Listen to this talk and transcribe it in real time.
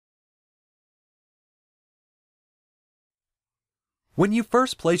When you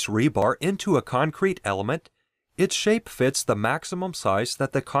first place rebar into a concrete element, its shape fits the maximum size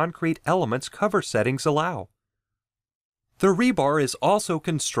that the concrete element's cover settings allow. The rebar is also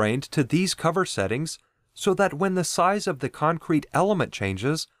constrained to these cover settings so that when the size of the concrete element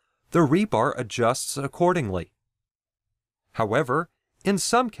changes, the rebar adjusts accordingly. However, in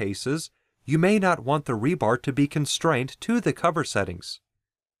some cases, you may not want the rebar to be constrained to the cover settings.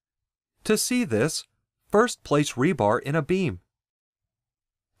 To see this, first place rebar in a beam.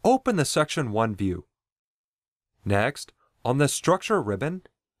 Open the Section 1 view. Next, on the Structure ribbon,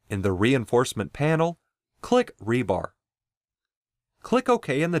 in the Reinforcement panel, click Rebar. Click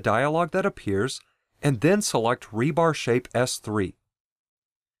OK in the dialog that appears, and then select Rebar Shape S3.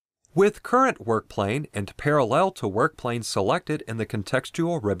 With current work plane and parallel to work plane selected in the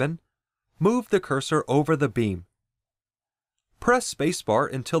contextual ribbon, move the cursor over the beam. Press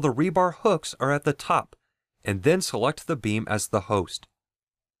spacebar until the rebar hooks are at the top, and then select the beam as the host.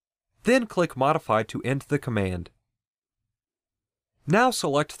 Then click Modify to end the command. Now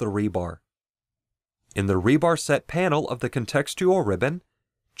select the rebar. In the Rebar Set panel of the contextual ribbon,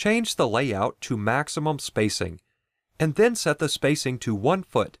 change the layout to maximum spacing, and then set the spacing to 1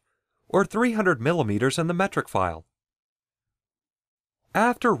 foot, or 300 millimeters in the metric file.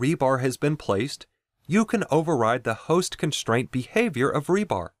 After rebar has been placed, you can override the host constraint behavior of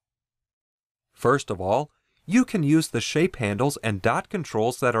rebar. First of all, you can use the shape handles and dot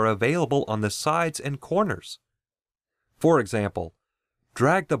controls that are available on the sides and corners. For example,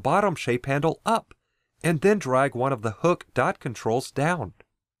 drag the bottom shape handle up, and then drag one of the hook dot controls down.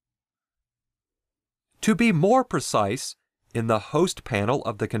 To be more precise, in the Host panel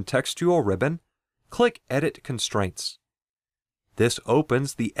of the contextual ribbon, click Edit Constraints. This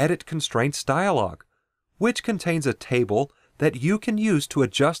opens the Edit Constraints dialog, which contains a table that you can use to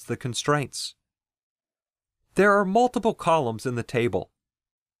adjust the constraints. There are multiple columns in the table.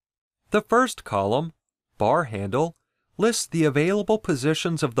 The first column, Bar Handle, lists the available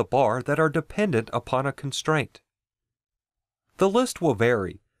positions of the bar that are dependent upon a constraint. The list will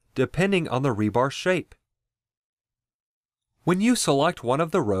vary, depending on the rebar shape. When you select one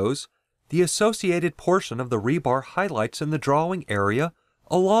of the rows, the associated portion of the rebar highlights in the drawing area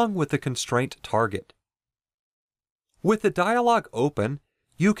along with the constraint target. With the dialog open,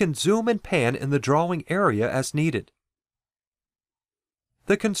 you can zoom and pan in the drawing area as needed.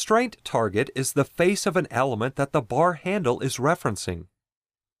 The constraint target is the face of an element that the bar handle is referencing.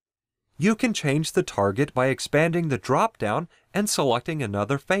 You can change the target by expanding the drop-down and selecting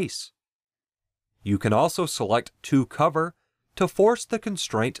another face. You can also select To Cover to force the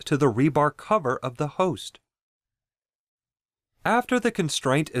constraint to the rebar cover of the host. After the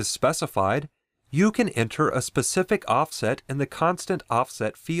constraint is specified, you can enter a specific offset in the Constant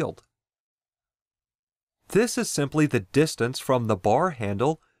Offset field. This is simply the distance from the bar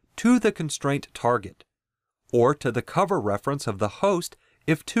handle to the constraint target, or to the cover reference of the host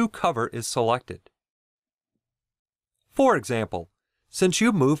if To Cover is selected. For example, since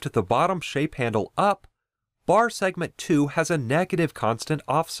you moved the bottom shape handle up, bar segment 2 has a negative constant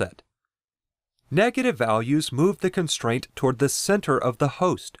offset. Negative values move the constraint toward the center of the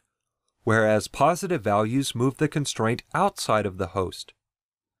host, whereas positive values move the constraint outside of the host.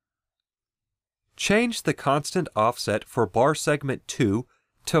 Change the constant offset for bar segment 2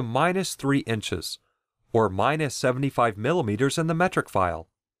 to -3 inches, or -75 millimeters in the metric file.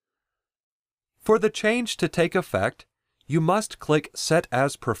 For the change to take effect, you must click Set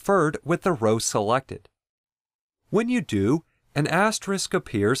as Preferred with the row selected. When you do, an asterisk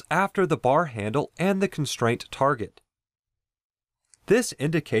appears after the bar handle and the constraint target. This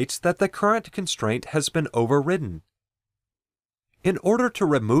indicates that the current constraint has been overridden. In order to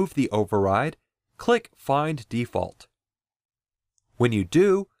remove the override, click Find Default. When you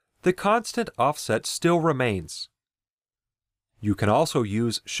do, the constant offset still remains. You can also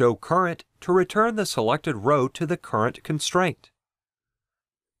use Show Current to return the selected row to the current constraint.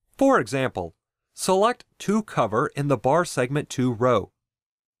 For example, select To Cover in the bar segment 2 row.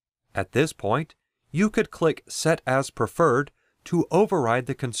 At this point, you could click Set as Preferred to override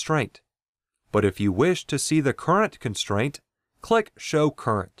the constraint, but if you wish to see the current constraint, click Show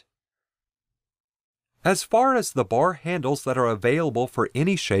Current. As far as the bar handles that are available for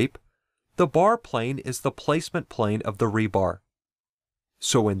any shape, the bar plane is the placement plane of the rebar.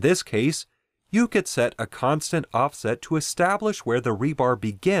 So in this case, you could set a constant offset to establish where the rebar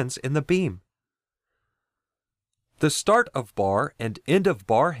begins in the beam. The start of bar and end of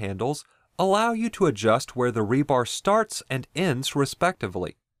bar handles allow you to adjust where the rebar starts and ends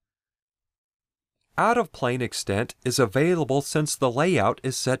respectively. Out of plane extent is available since the layout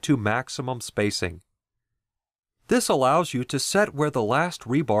is set to maximum spacing. This allows you to set where the last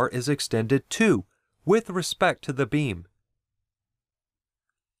rebar is extended to, with respect to the beam.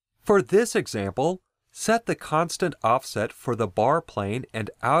 For this example, set the constant offset for the bar plane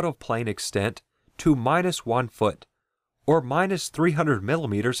and out-of-plane extent to -1 foot, or -300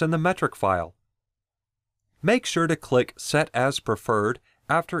 millimeters in the metric file. Make sure to click Set as Preferred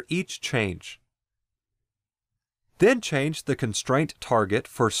after each change. Then change the constraint target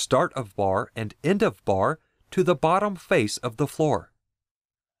for start of bar and end of bar to the bottom face of the floor.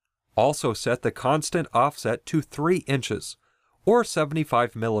 Also set the constant offset to 3 inches, or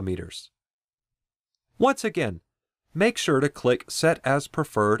 75 millimeters. Once again, make sure to click Set as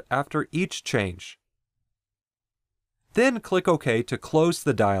Preferred after each change. Then click OK to close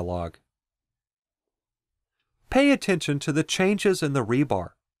the dialog. Pay attention to the changes in the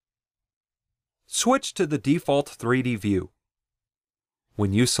rebar. Switch to the default 3D view.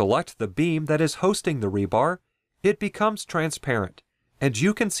 When you select the beam that is hosting the rebar, it becomes transparent, and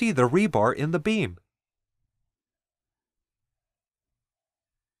you can see the rebar in the beam.